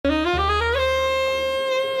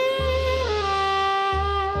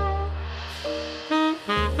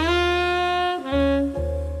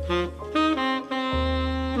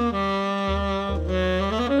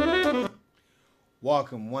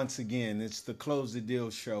welcome once again. It's the Close the Deal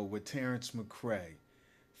show with Terrence McCray.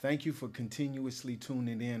 Thank you for continuously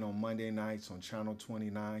tuning in on Monday nights on Channel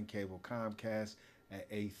 29 Cable Comcast at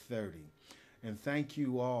 8:30. And thank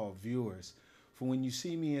you all viewers for when you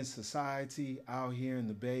see me in society out here in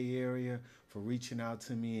the Bay Area for reaching out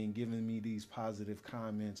to me and giving me these positive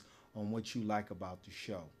comments on what you like about the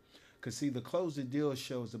show. Because, see, the Close the Deal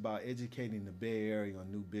show is about educating the Bay Area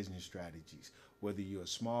on new business strategies. Whether you're a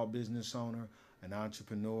small business owner, an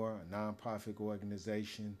entrepreneur, a nonprofit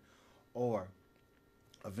organization, or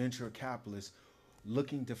a venture capitalist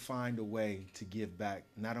looking to find a way to give back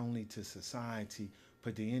not only to society,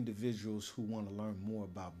 but to individuals who want to learn more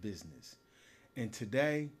about business. And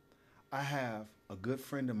today, I have a good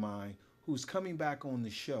friend of mine who's coming back on the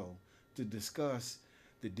show to discuss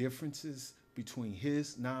the differences between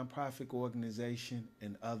his nonprofit organization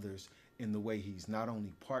and others in the way he's not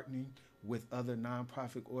only partnering with other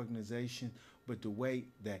nonprofit organizations, but the way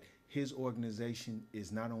that his organization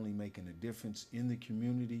is not only making a difference in the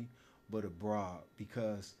community, but abroad.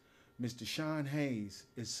 Because Mr. Sean Hayes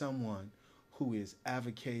is someone who is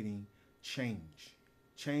advocating change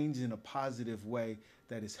in a positive way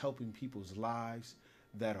that is helping people's lives,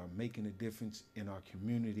 that are making a difference in our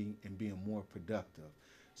community and being more productive.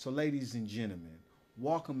 So, ladies and gentlemen,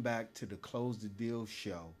 welcome back to the Close the Deal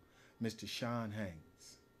show, Mr. Sean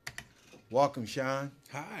Hayes. Welcome, Sean.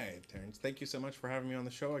 Hi, Terrence. Thank you so much for having me on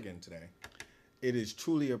the show again today. It is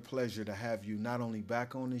truly a pleasure to have you not only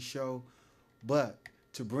back on the show, but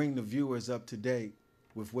to bring the viewers up to date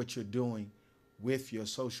with what you're doing with your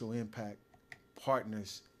social impact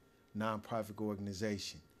partners nonprofit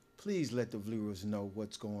organization. Please let the viewers know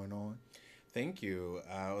what's going on. Thank you.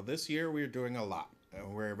 This year we're doing a lot,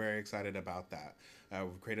 and we're very excited about that.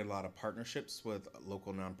 We've created a lot of partnerships with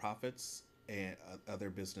local nonprofits and other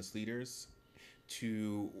business leaders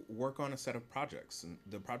to work on a set of projects. And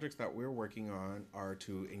the projects that we're working on are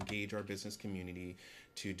to engage our business community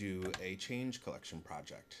to do a change collection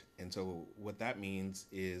project. And so what that means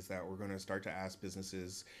is that we're going to start to ask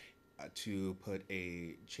businesses to put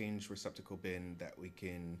a change receptacle bin that we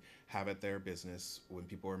can have at their business when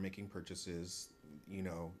people are making purchases,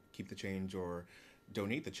 keep the change or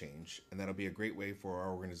donate the change. And that'll be a great way for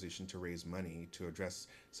our organization to raise money to address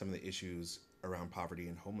some of the issues around poverty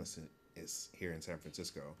and homelessness here in San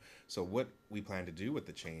Francisco. So what we plan to do with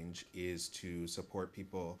the change is to support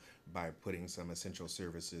people by putting some essential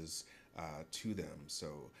services to them.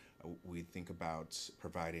 So we think about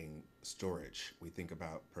providing storage. We think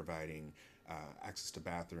about providing access to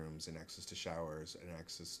bathrooms and access to showers and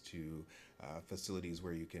access to facilities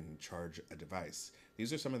where you can charge a device.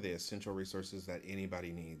 These are some of the essential resources that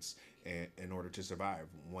anybody needs in order to survive,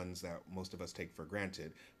 ones that most of us take for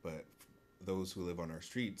granted, but those who live on our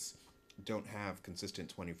streets don't have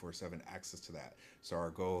consistent 24/7 access to that. So our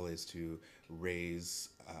goal is to raise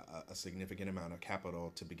a significant amount of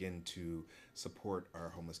capital to begin to support our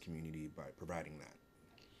homeless community by providing that.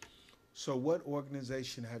 So, what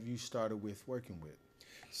organization have you started with working with?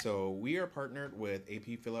 So we are partnered with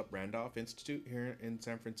AP Philip Randolph Institute here in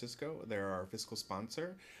San Francisco. They're our fiscal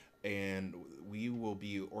sponsor, and we will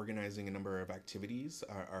be organizing a number of activities.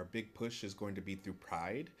 Our big push is going to be through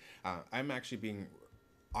Pride. I'm actually being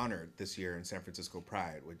honored this year in San Francisco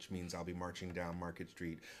Pride, which means I'll be marching down Market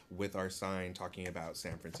Street with our sign talking about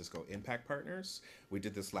San Francisco Impact Partners. We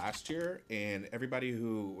did this last year, and everybody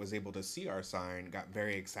who was able to see our sign got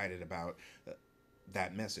very excited about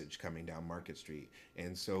that message coming down Market Street.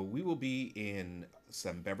 And so we will be in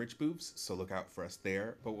some beverage booths, so look out for us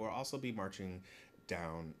there. But we'll also be marching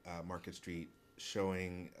down Market Street,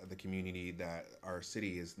 showing the community that our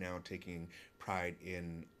city is now taking pride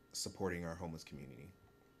in supporting our homeless community.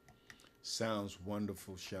 Sounds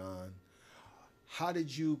wonderful, Sean. How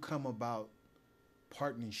did you come about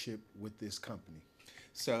partnership with this company?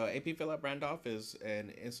 So AP Philip Randolph is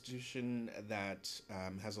an institution that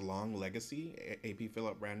has a long legacy. AP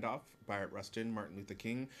Philip Randolph, Barrett Rustin, Martin Luther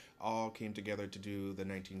King all came together to do the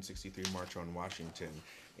 1963 March on Washington.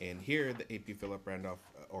 And here, the AP Philip Randolph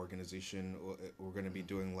organization, we're going to be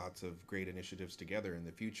doing lots of great initiatives together in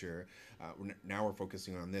the future. Now we're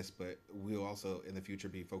focusing on this, but we'll also in the future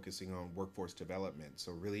be focusing on workforce development.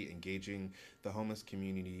 So really engaging the homeless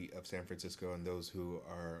community of San Francisco and those who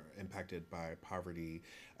are impacted by poverty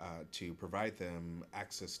to provide them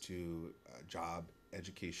access to job,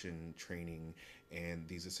 education, training, and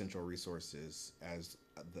these essential resources as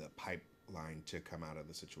the pipeline to come out of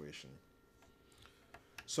the situation.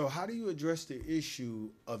 So, how do you address the issue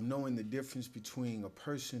of knowing the difference between a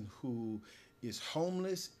person who is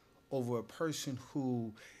homeless over a person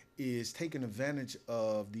who is taking advantage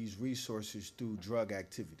of these resources through drug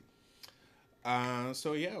activity?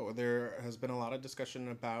 So yeah, well, there has been a lot of discussion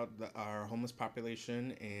about our homeless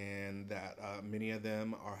population, and that many of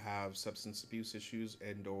them are have substance abuse issues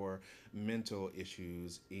and or mental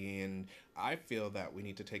issues. And I feel that we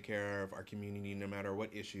need to take care of our community no matter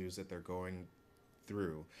what issues that they're going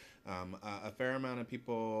through. A fair amount of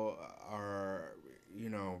people are,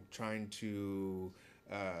 trying to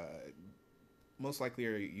most likely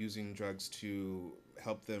are using drugs to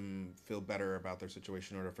help them feel better about their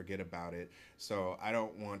situation or to forget about it. So I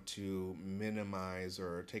don't want to minimize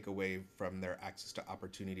or take away from their access to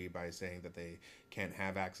opportunity by saying that they can't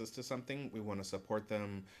have access to something. We want to support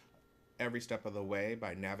them every step of the way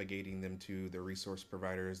by navigating them to the resource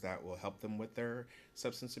providers that will help them with their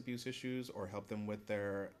substance abuse issues or help them with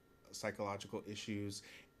their psychological issues,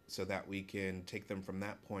 so that we can take them from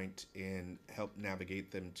that point and help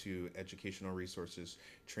navigate them to educational resources,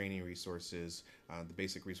 training resources, the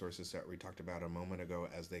basic resources that we talked about a moment ago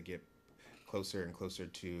as they get closer and closer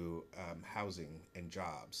to housing and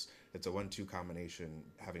jobs. It's a 1-2 combination,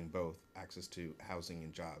 having both access to housing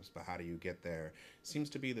and jobs. But how do you get there seems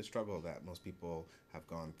to be the struggle that most people have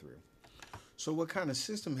gone through. So, what kind of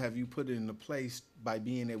system have you put into place by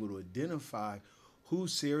being able to identify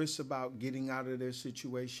who's serious about getting out of their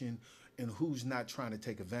situation and who's not trying to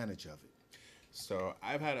take advantage of it? So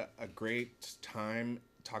I've had a great time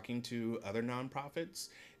talking to other nonprofits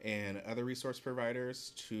and other resource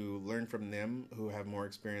providers to learn from them who have more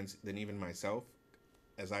experience than even myself,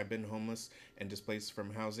 as I've been homeless and displaced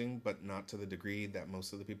from housing, but not to the degree that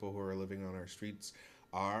most of the people who are living on our streets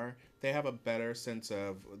are. They have a better sense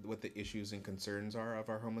of what the issues and concerns are of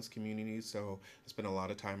our homeless communities. So I spent a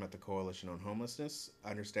lot of time at the Coalition on Homelessness,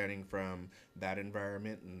 understanding from that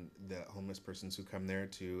environment and the homeless persons who come there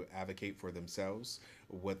to advocate for themselves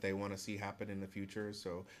what they want to see happen in the future.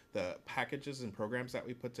 So the packages and programs that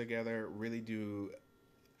we put together really do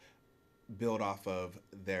build off of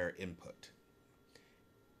their input.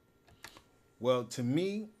 Well, to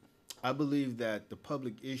me, I believe that the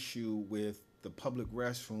public issue with the public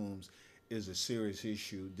restrooms is a serious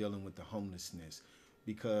issue dealing with the homelessness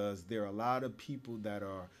because there are a lot of people that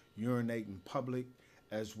are urinating public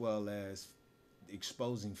as well as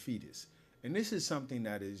exposing fetus. And this is something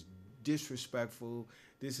that is disrespectful.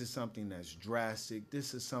 This is something that's drastic.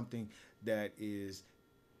 This is something that is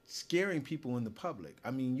scaring people in the public.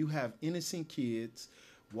 I mean, you have innocent kids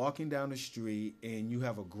walking down the street and you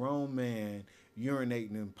have a grown man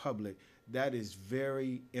urinating in public. That is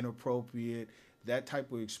very inappropriate. That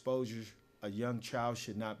type of exposure a young child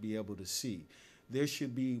should not be able to see. There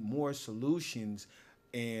should be more solutions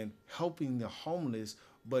and helping the homeless,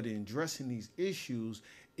 but in addressing these issues,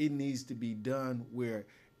 it needs to be done where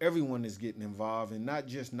everyone is getting involved and not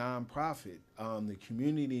just nonprofit. The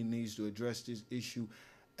community needs to address this issue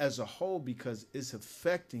as a whole because it's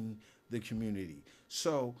affecting the community.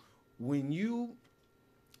 So when you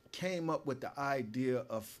came up with the idea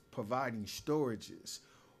of providing storages,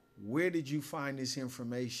 where did you find this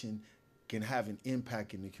information can have an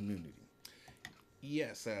impact in the community?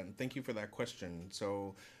 Yes, and thank you for that question.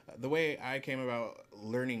 So, the way I came about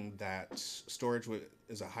learning that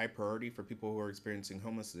is a high priority for people who are experiencing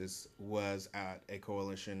homelessness was at a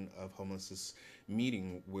coalition of homelessness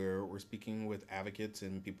meeting where we're speaking with advocates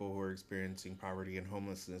and people who are experiencing poverty and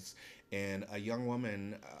homelessness. And a young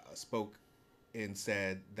woman spoke and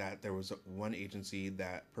said that there was one agency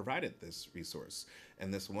that provided this resource.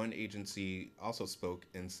 And this one agency also spoke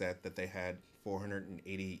and said that they had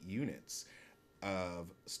 480 units of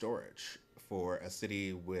storage for a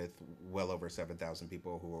city with well over 7,000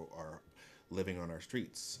 people who are living on our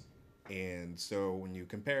streets. And so when you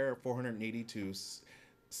compare 480 to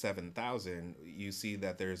 7,000, you see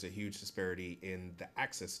that there's a huge disparity in the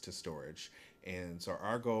access to storage. And so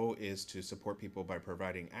our goal is to support people by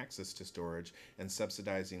providing access to storage and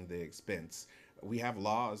subsidizing the expense. We have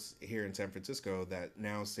laws here in San Francisco that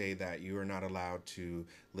now say that you are not allowed to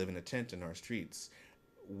live in a tent in our streets.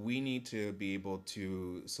 We need to be able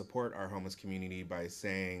to support our homeless community by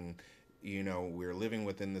saying, we're living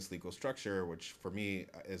within this legal structure, which for me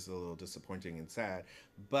is a little disappointing and sad,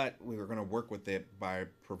 but we're going to work with it by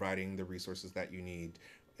providing the resources that you need,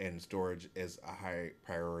 and storage is a high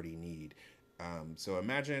priority need. So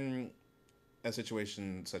imagine a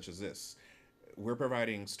situation such as this. We're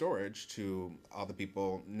providing storage to all the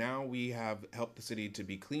people. Now we have helped the city to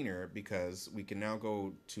be cleaner because we can now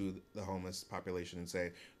go to the homeless population and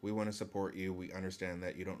say, we want to support you. We understand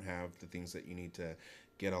that you don't have the things that you need to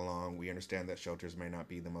get along. We understand that shelters may not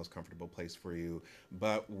be the most comfortable place for you,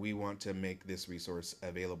 but we want to make this resource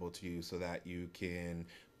available to you so that you can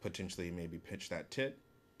potentially maybe pitch that tent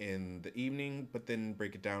in the evening, but then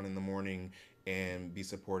break it down in the morning and be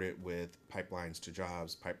supported with pipelines to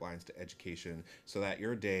jobs, pipelines to education, so that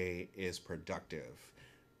your day is productive,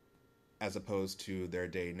 as opposed to their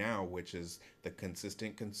day now, which is the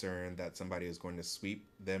consistent concern that somebody is going to sweep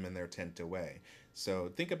them and their tent away.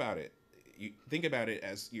 So think about it. You think about it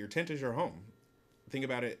as your tent is your home. Think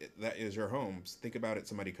about it, that is your home. Think about it,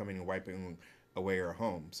 somebody coming and wiping away your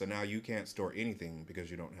home. So now you can't store anything because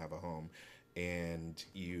you don't have a home, and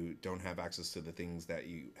you don't have access to the things that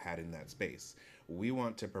you had in that space. We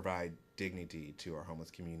want to provide dignity to our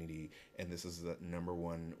homeless community, and this is the number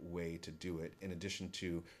one way to do it, in addition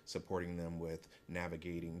to supporting them with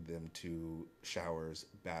navigating them to showers,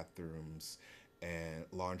 bathrooms, and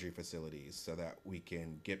laundry facilities, so that we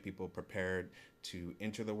can get people prepared to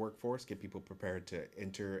enter the workforce, get people prepared to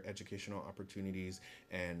enter educational opportunities,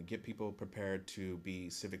 and get people prepared to be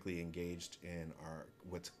civically engaged in our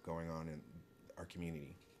what's going on in our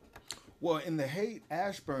community. Well, in the Haight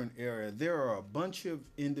Ashburn area, there are a bunch of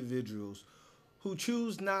individuals who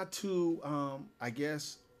choose not to, I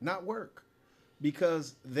guess, not work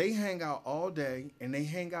because they hang out all day and they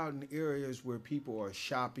hang out in areas where people are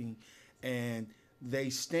shopping, and they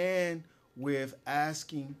stand with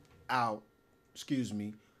asking out, excuse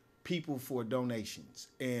me, people for donations.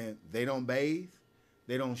 And they don't bathe,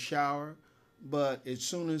 they don't shower, but as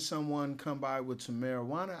soon as someone come by with some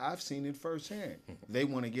marijuana, I've seen it firsthand. They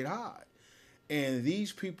want to get high. And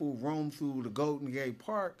these people roam through the Golden Gate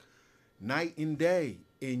Park night and day,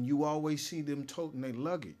 and you always see them toting their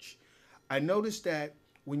luggage. I noticed that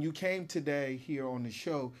when you came today here on the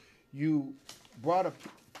show, you brought a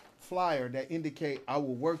flyer that indicate I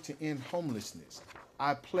will work to end homelessness.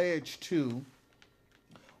 I pledge to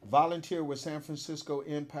volunteer with San Francisco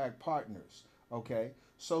Impact Partners. Okay,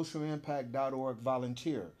 socialimpact.org,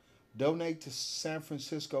 volunteer. Donate to San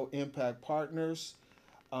Francisco Impact Partners.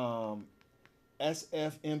 Um,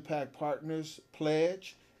 SF Impact Partners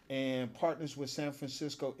pledge, and partners with San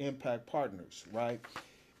Francisco Impact Partners, right?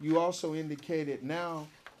 You also indicated now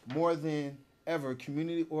more than ever,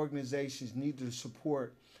 community organizations need the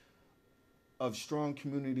support of strong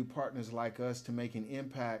community partners like us to make an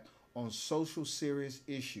impact on social serious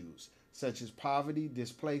issues such as poverty,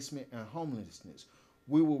 displacement, and homelessness.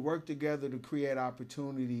 We will work together to create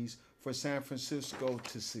opportunities for San Francisco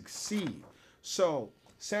to succeed. So,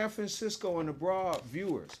 San Francisco and abroad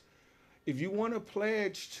viewers, if you want to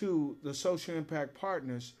pledge to the Social Impact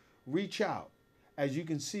Partners, reach out. As you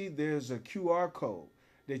can see, there's a QR code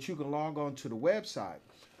that you can log on to the website.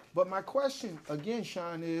 But my question again,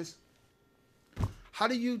 Sean, is how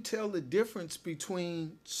do you tell the difference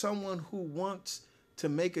between someone who wants to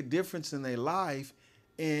make a difference in their life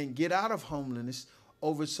and get out of homelessness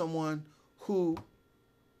over someone who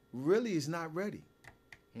really is not ready?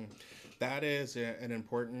 That is an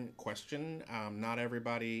important question. Not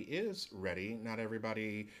everybody is ready. Not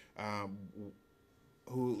everybody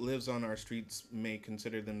who lives on our streets may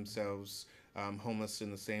consider themselves homeless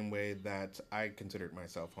in the same way that I considered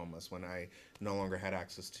myself homeless when I no longer had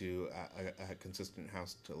access to a consistent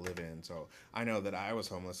house to live in. So I know that I was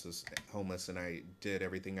homeless, and I did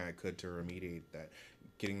everything I could to remediate that.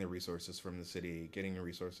 Getting the resources from the city, getting the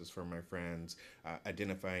resources from my friends,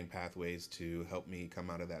 identifying pathways to help me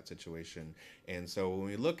come out of that situation. And so when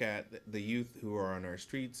we look at the youth who are on our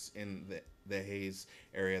streets in the Hayes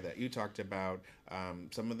area that you talked about,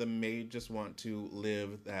 some of them may just want to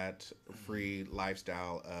live that free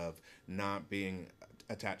lifestyle of not being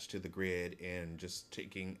attached to the grid and just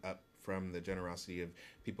taking up from the generosity of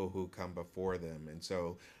people who come before them. And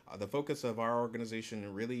so the focus of our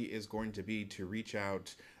organization really is going to be to reach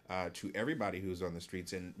out to everybody who's on the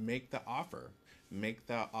streets and make the offer. Make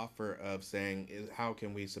the offer of saying, how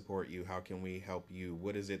can we support you? How can we help you?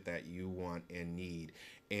 What is it that you want and need?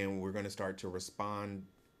 And we're going to start to respond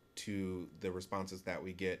to the responses that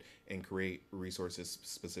we get and create resources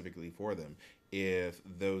specifically for them. If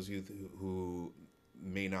those youth who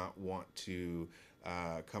may not want to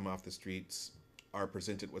come off the streets are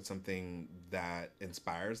presented with something that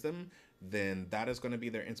inspires them, then that is going to be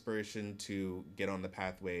their inspiration to get on the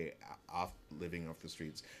pathway off living off the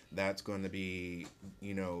streets. That's going to be,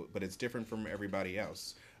 but it's different from everybody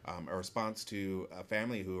else. A response to a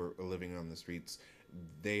family who are living on the streets,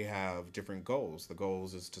 they have different goals. The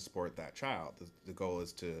goals is to support that child. The goal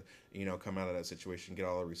is to, come out of that situation, get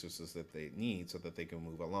all the resources that they need so that they can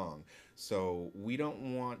move along. So we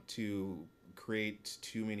don't want to create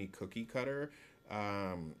too many cookie cutter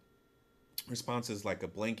responses like a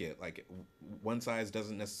blanket. Like one size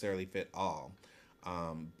doesn't necessarily fit all.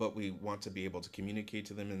 But we want to be able to communicate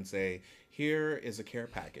to them and say, here is a care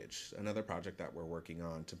package, another project that we're working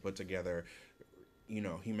on to put together,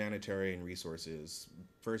 humanitarian resources,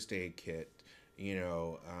 first aid kit,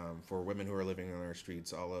 for women who are living on our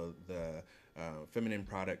streets, all of the feminine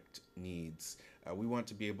product needs. We want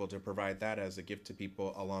to be able to provide that as a gift to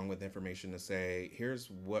people, along with information to say, here's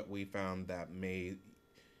what we found that may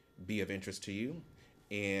be of interest to you.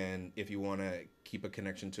 And if you want to keep a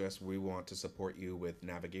connection to us, we want to support you with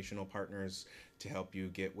navigational partners to help you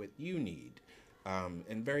get what you need.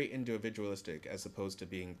 And very individualistic as opposed to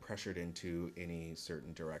being pressured into any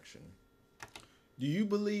certain direction. Do you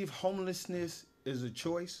believe homelessness is a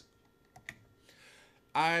choice?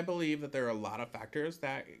 I believe that there are a lot of factors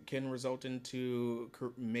that can result into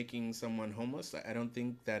making someone homeless. I don't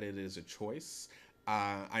think that it is a choice.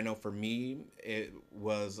 I know for me, it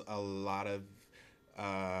was a lot of,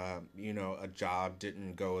 a job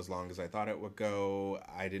didn't go as long as I thought it would go.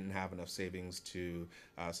 I didn't have enough savings to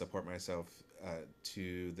support myself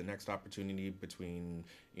to the next opportunity between,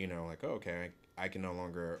 like, oh, okay, I can no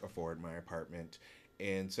longer afford my apartment.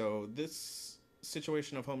 And so this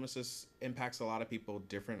situation of homelessness impacts a lot of people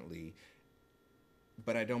differently,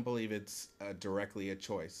 but I don't believe it's directly a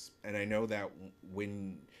choice. And I know that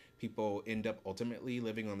when people end up ultimately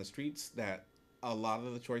living on the streets, that a lot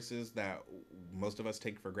of the choices that most of us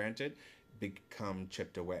take for granted become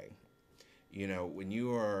chipped away. When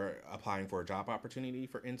you are applying for a job opportunity,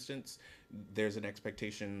 for instance, there's an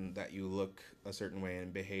expectation that you look a certain way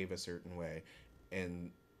and behave a certain way.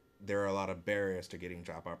 And there are a lot of barriers to getting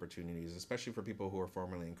job opportunities, especially for people who are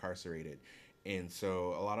formerly incarcerated. And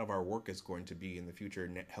so a lot of our work is going to be in the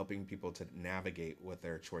future helping people to navigate what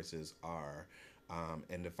their choices are,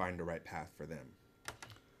 and to find the right path for them.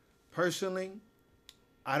 Personally,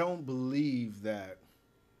 I don't believe that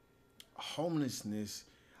homelessness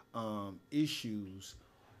issues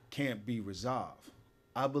can't be resolved.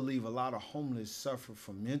 I believe a lot of homeless suffer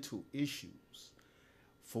from mental issues.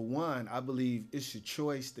 For one, I believe it's a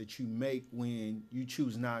choice that you make when you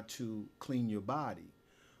choose not to clean your body.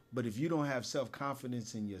 But if you don't have self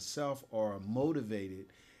confidence in yourself or are motivated,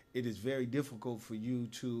 it is very difficult for you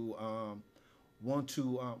to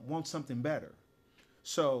want something better.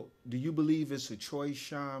 So, do you believe it's a choice,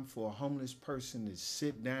 Sean, for a homeless person to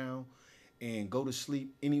sit down and go to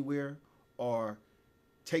sleep anywhere, or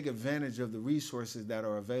take advantage of the resources that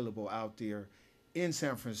are available out there in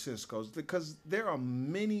San Francisco? Because there are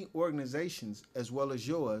many organizations, as well as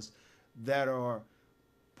yours, that are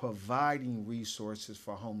providing resources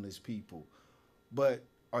for homeless people. But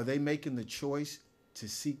are they making the choice to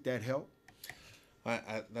seek that help?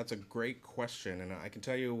 That's a great question, and I can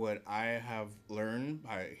tell you what I have learned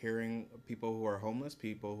by hearing people who are homeless,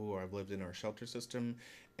 people who have lived in our shelter system,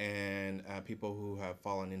 and people who have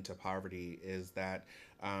fallen into poverty is that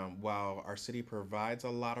while our city provides a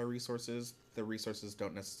lot of resources, the resources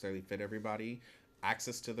don't necessarily fit everybody.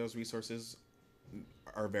 Access to those resources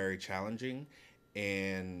are very challenging,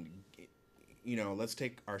 and let's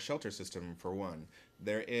take our shelter system for one.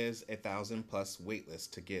 There is 1,000+ wait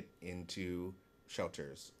list to get into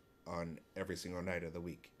shelters on every single night of the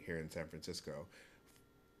week here in San Francisco.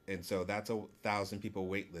 And so that's 1,000 people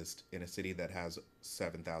wait list in a city that has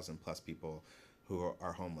 7,000+ people who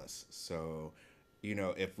are homeless. So,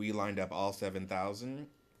 if we lined up all 7,000,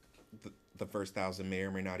 the first 1,000 may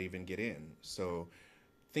or may not even get in. So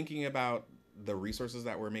thinking about the resources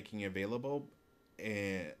that we're making available,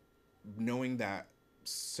 and knowing that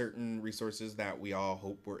certain resources that we all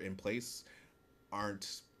hope were in place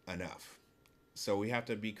aren't enough. So we have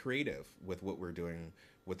to be creative with what we're doing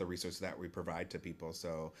with the resources that we provide to people.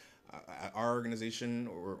 So our organization,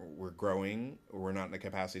 we're growing. We're not in the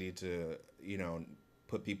capacity to,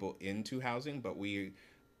 put people into housing, but we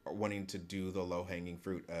are wanting to do the low-hanging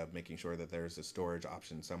fruit of making sure that there's a storage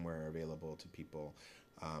option somewhere available to people,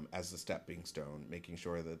 as a stepping stone, making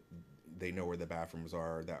sure that they know where the bathrooms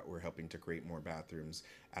are, that we're helping to create more bathrooms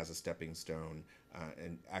as a stepping stone,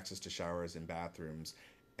 and access to showers and bathrooms.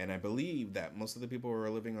 And I believe that most of the people who are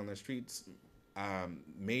living on the streets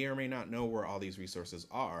may or may not know where all these resources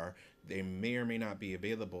are. They may or may not be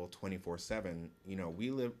available 24/7.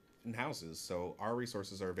 We live in houses, so our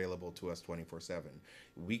resources are available to us 24/7.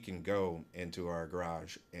 We can go into our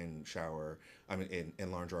garage and shower,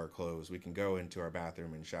 and launder our clothes. We can go into our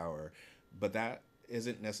bathroom and shower, but that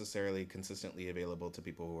isn't necessarily consistently available to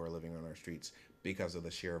people who are living on our streets because of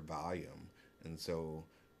the sheer volume. And so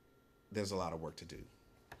there's a lot of work to do.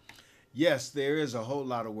 Yes, there is a whole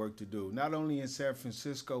lot of work to do, not only in San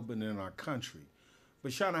Francisco, but in our country.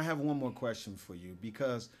 But Sean, I have one more question for you,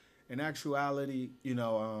 because in actuality,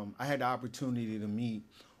 I had the opportunity to meet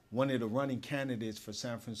one of the running candidates for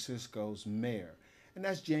San Francisco's mayor, and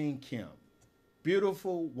that's Jane Kim.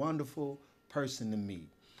 Beautiful, wonderful person to meet.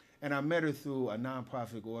 And I met her through a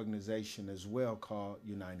nonprofit organization as well called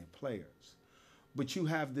United Players. But you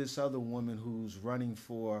have this other woman who's running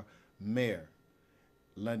for mayor,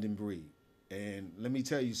 London Breed. And let me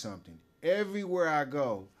tell you something. Everywhere I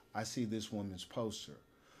go, I see this woman's poster.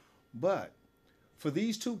 But for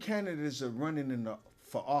these two candidates that are running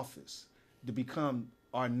for office to become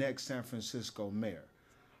our next San Francisco mayor,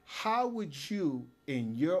 how would you,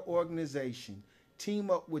 in your organization,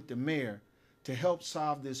 team up with the mayor to help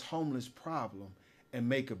solve this homeless problem and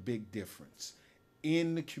make a big difference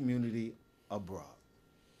in the community abroad?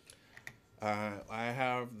 I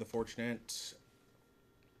have the fortunate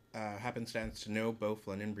happenstance to know both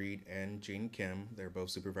London Breed and Jane Kim. They're both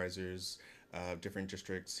supervisors of different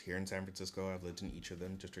districts here in San Francisco. I've lived in each of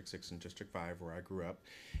them, District 6 and District 5, where I grew up.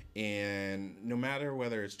 And no matter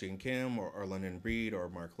whether it's Jane Kim or London Breed or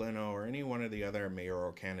Mark Leno or any one of the other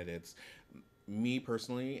mayoral candidates, me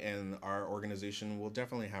personally and our organization will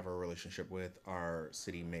definitely have a relationship with our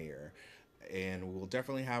city mayor. And we'll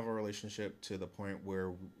definitely have a relationship to the point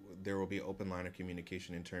where there will be open line of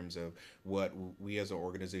communication in terms of what we as an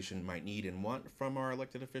organization might need and want from our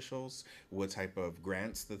elected officials, what type of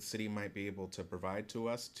grants the city might be able to provide to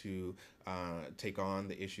us to take on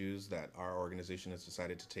the issues that our organization has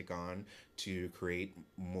decided to take on, to create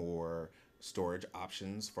more storage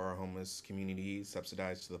options for our homeless community,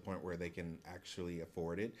 subsidized to the point where they can actually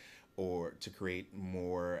afford it, or to create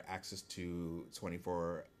more access to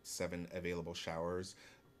 24/7 available showers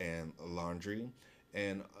and laundry,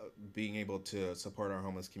 and being able to support our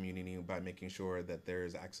homeless community by making sure that there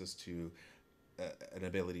is access to an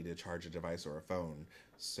ability to charge a device or a phone.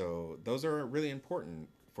 So those are really important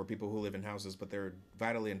for people who live in houses, but they're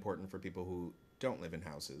vitally important for people who don't live in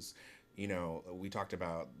houses. You know, we talked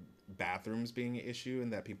about bathrooms being an issue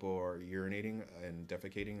and that people are urinating and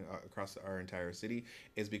defecating across our entire city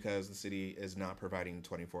is because the city is not providing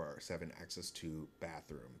 24/7 access to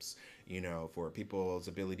bathrooms. You know, for people's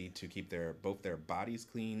ability to keep both their bodies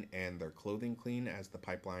clean and their clothing clean as the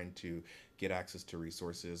pipeline to get access to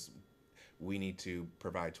resources, we need to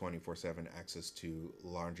provide 24/7 access to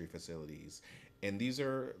laundry facilities. And these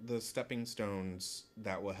are the stepping stones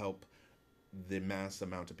that will help the mass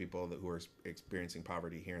amount of people who are experiencing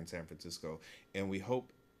poverty here in San Francisco. And we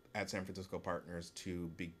hope at San Francisco Partners to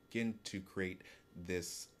begin to create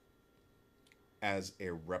this as a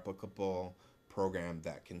replicable program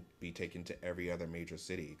that can be taken to every other major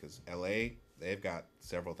city. Because LA, they've got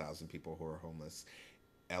several thousand people who are homeless.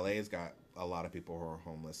 LA's got a lot of people who are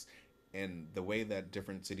homeless. And the way that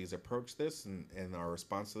different cities approach this and our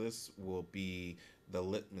response to this will be the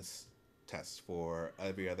litmus test for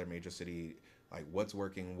every other major city, like what's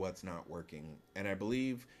working, what's not working. And I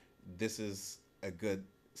believe this is a good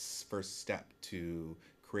first step to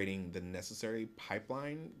creating the necessary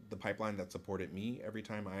pipeline, the pipeline that supported me every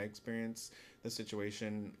time I experienced the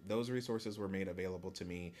situation. Those resources were made available to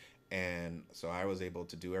me, and so I was able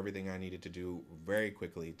to do everything I needed to do very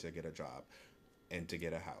quickly to get a job and to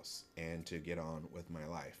get a house and to get on with my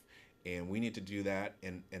life. And we need to do that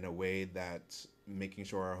in a way that making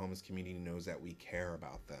sure our homeless community knows that we care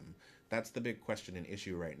about them. That's the big question and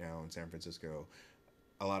issue right now in San Francisco.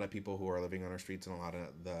 A lot of people who are living on our streets and a lot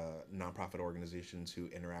of the nonprofit organizations who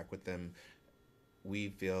interact with them, we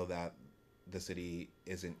feel that the city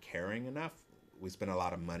isn't caring enough. We spend a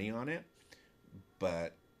lot of money on it,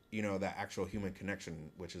 but you know, that actual human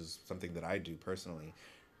connection, which is something that I do personally,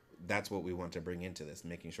 that's what we want to bring into this,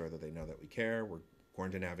 making sure that they know that we care. We're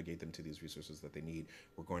going to navigate them to these resources that they need.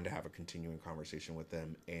 We're going to have a continuing conversation with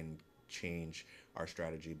them and change our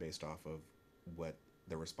strategy based off of what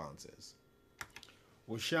the response is.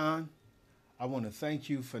 Well, Sean, I want to thank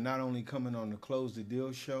you for not only coming on the Close the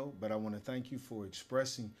Deal show, but I want to thank you for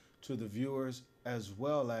expressing to the viewers as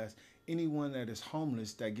well as anyone that is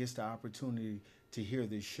homeless that gets the opportunity to hear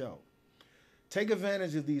this show. Take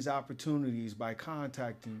advantage of these opportunities by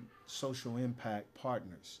contacting social impact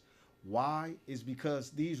partners. Why? Is because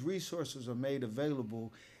these resources are made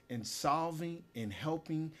available in solving and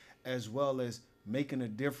helping as well as making a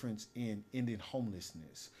difference in ending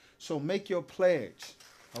homelessness. So make your pledge,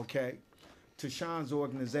 okay, to Sean's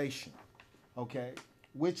organization, okay,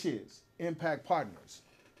 which is Impact Partners.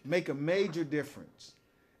 Make a major difference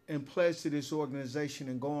and pledge to this organization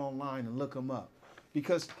and go online and look them up.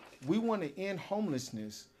 Because we want to end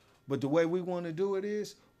homelessness, but the way we want to do it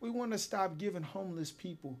is we want to stop giving homeless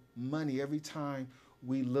people money every time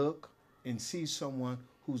we look and see someone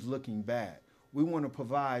who's looking bad. We want to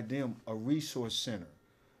provide them a resource center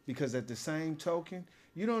because at the same token,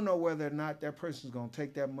 you don't know whether or not that person's going to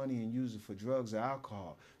take that money and use it for drugs or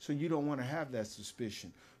alcohol. So you don't want to have that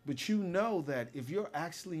suspicion. But you know that if you're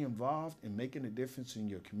actually involved in making a difference in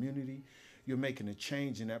your community, you're making a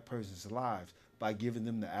change in that person's lives by giving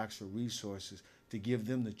them the actual resources to give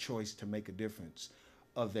them the choice to make a difference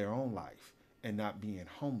of their own life and not being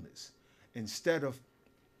homeless. Instead of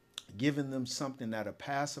giving them something that'll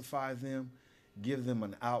pacify them, give them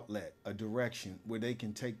an outlet, a direction where they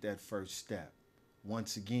can take that first step.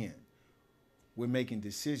 Once again, we're making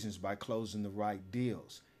decisions by closing the right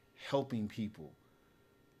deals, helping people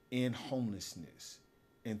in homelessness.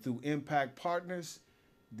 And through Impact Partners,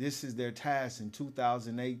 this is their task in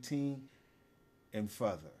 2018 and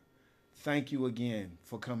further. Thank you again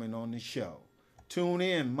for coming on the show. Tune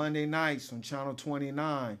in Monday nights on Channel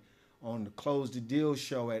 29 on the Close the Deal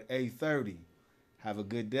show at 8:30. Have a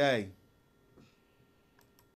good day.